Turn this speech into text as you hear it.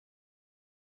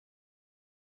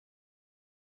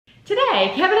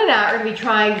Today, Kevin and I are going to be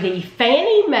trying the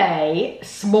Fannie Mae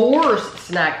S'mores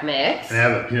snack mix. And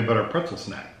have a peanut butter pretzel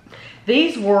snack.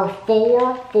 These were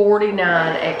 $4.49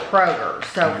 at Kroger.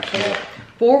 So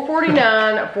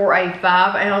 $4.49 for a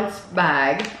 5-ounce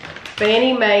bag.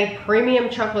 Fannie Mae Premium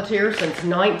Chocolatier since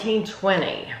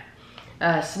 1920.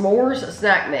 S'mores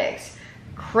snack mix.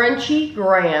 Crunchy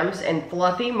grahams and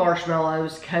fluffy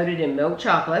marshmallows coated in milk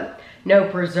chocolate. No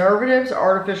preservatives,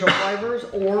 artificial flavors,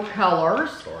 or colors.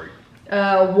 Sorry.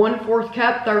 1/4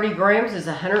 cup, 30 grams is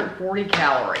 140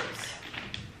 calories.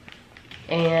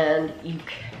 And you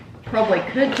probably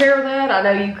could tear that. I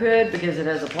know you could because it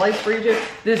has a place for you to.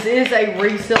 This is a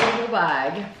resealable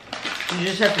bag. You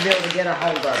just have to be able to get a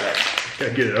hold of it.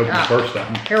 Gotta get it open first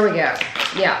time. Here we go.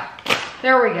 Yeah.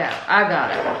 There we go. I got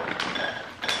it.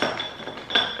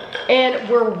 And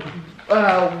where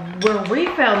we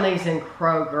found these in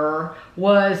Kroger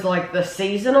was like the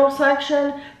seasonal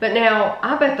section, but now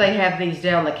I bet they have these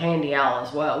down the candy aisle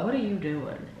as well. What are you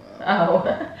doing? Wow.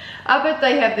 Oh, I bet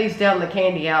they have these down the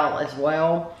candy aisle as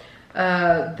well.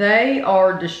 They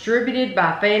are distributed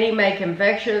by Fannie Mae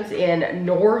Confections in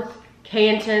North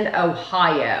Canton,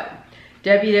 Ohio.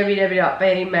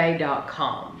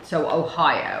 www.fanniemae.com. So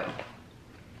Ohio.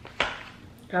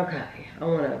 Okay, I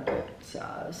want a good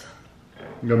size.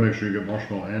 You gotta make sure you get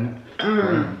marshmallow and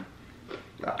graham.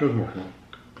 Goes marshmallow.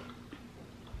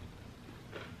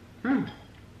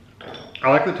 I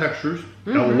like the textures.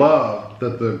 I love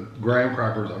that the graham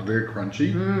crackers are very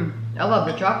crunchy. I love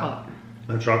the chocolate.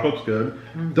 The chocolate's good.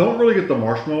 Don't really get the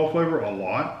marshmallow flavor a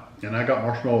lot. And I got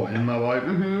marshmallow in my life.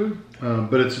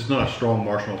 But it's just not a strong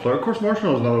marshmallow flavor. Of course,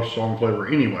 marshmallow is not a strong flavor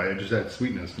anyway. It just adds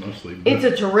sweetness mostly. But It's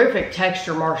a terrific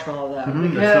texture marshmallow though.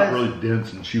 it's not really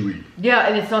dense and chewy. Yeah,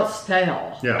 and it's not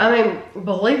stale. Yeah. I mean,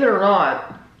 believe it or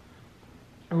not,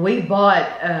 we bought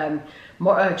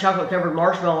chocolate covered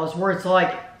marshmallows where it's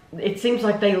like, it seems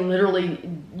like they literally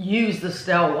use the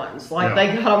stale ones. Like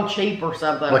they got them cheap or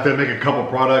something. Like they make a couple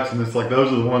products and it's like, those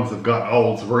are the ones that got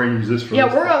old, so we're gonna use this for Yeah,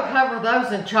 this we're stuff. gonna cover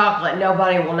those in chocolate.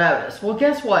 Nobody will notice. Well,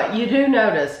 guess what? You do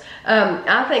notice.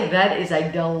 I think that is a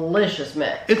delicious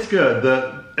mix. It's good.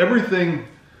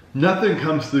 Nothing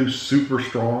comes through super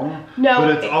strong. No,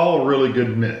 but it's all a really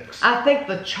good mix. I think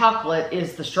the chocolate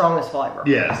is the strongest flavor.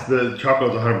 Yes, the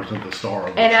chocolate's 100% the star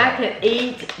of the And show. I could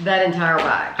eat that entire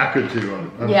bag. I could too,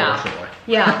 unfortunately.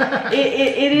 Yeah,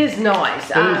 it is nice.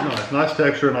 It is nice. Nice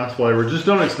texture, nice flavor. Just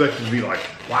don't expect it to be like,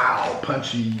 wow,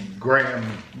 punchy graham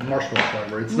marshmallow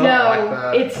flavor. It's not like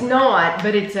that. It's not,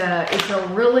 but it's a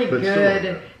really But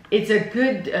good, it's a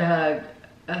good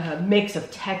mix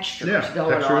of textures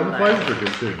going texture on and the there. flavors are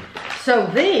good too. So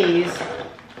these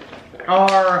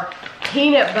are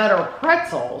peanut butter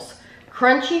pretzels.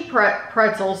 Crunchy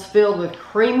pretzels filled with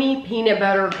creamy peanut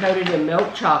butter coated in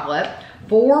milk chocolate.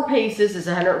 4 pieces is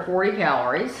 140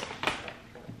 calories.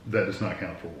 That does not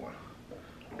count for one.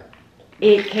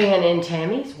 It can in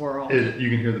Tammy's world. You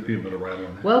can hear the peanut butter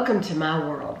rattling. Welcome to my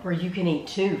world where you can eat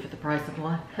 2 for the price of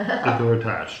 1. If they're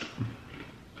attached.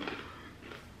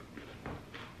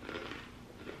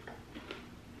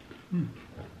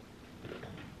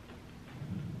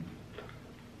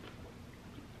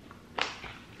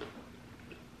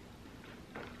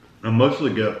 I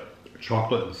mostly get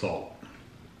chocolate and salt.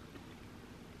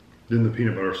 Then the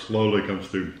peanut butter slowly comes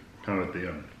through kind of at the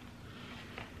end.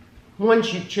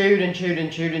 Once you've chewed and chewed and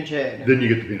chewed and chewed. Then you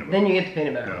get the peanut butter. Then you get the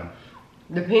peanut butter. Yeah.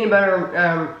 The peanut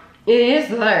butter, it is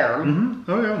there.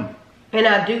 Oh yeah. And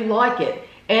I do like it.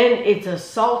 And it's a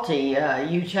salty,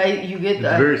 you get It's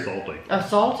very salty. a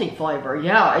salty flavor.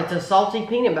 Yeah, it's a salty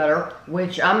peanut butter,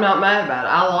 which I'm not mad about.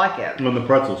 I like it. And the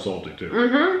pretzel's salty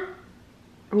too.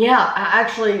 Yeah,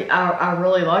 I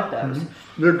really like those.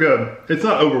 They're good. It's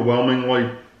not overwhelmingly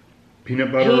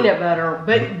peanut butter. Peanut butter,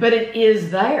 but it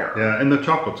is there. Yeah, and the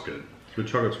chocolate's good. The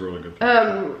chocolate's really good.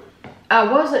 I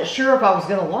wasn't sure if I was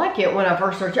going to like it when I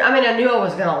first started. I mean, I knew I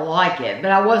was going to like it, but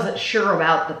I wasn't sure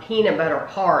about the peanut butter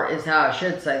part, is how I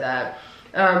should say that,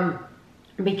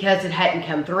 because it hadn't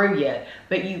come through yet.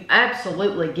 But you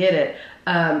absolutely get it.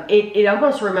 It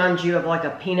almost reminds you of like a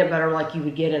peanut butter like you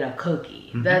would get in a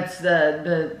cookie. That's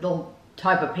the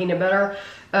type of peanut butter.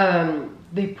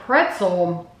 The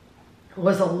pretzel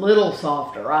was a little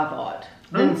softer, I thought.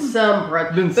 Than some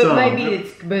pretzels, but maybe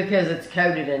it's because it's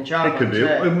coated in chocolate. It could be.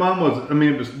 Too. Mine was. I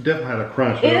mean, it was definitely had a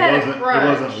crunch, but It had a wasn't.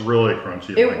 crunch. It wasn't really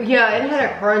crunchy. Yeah, it had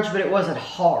a crunch, but it wasn't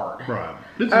hard. Right.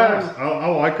 It's nice. I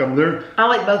like them. I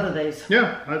like both of these.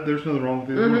 Yeah. There's nothing wrong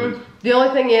with either one of these. The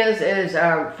only thing is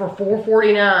for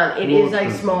 $4.49, it is a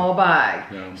expensive. small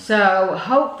bag. Yeah. So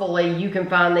hopefully you can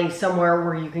find these somewhere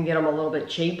where you can get them a little bit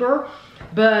cheaper.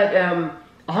 But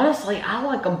Honestly, I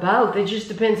like them both. It just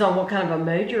depends on what kind of a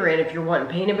mood you're in. If you're wanting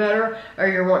peanut butter or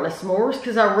you're wanting a s'mores,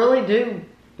 because I really do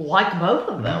like both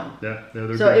of them. Yeah,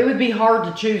 they're so good. It would be hard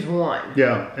to choose one.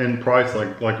 Yeah, and price,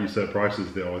 like you said, price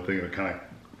is the only thing that kind of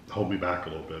hold me back a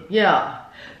little bit. Yeah.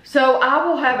 So I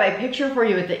will have a picture for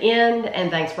you at the end, and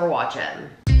thanks for watching.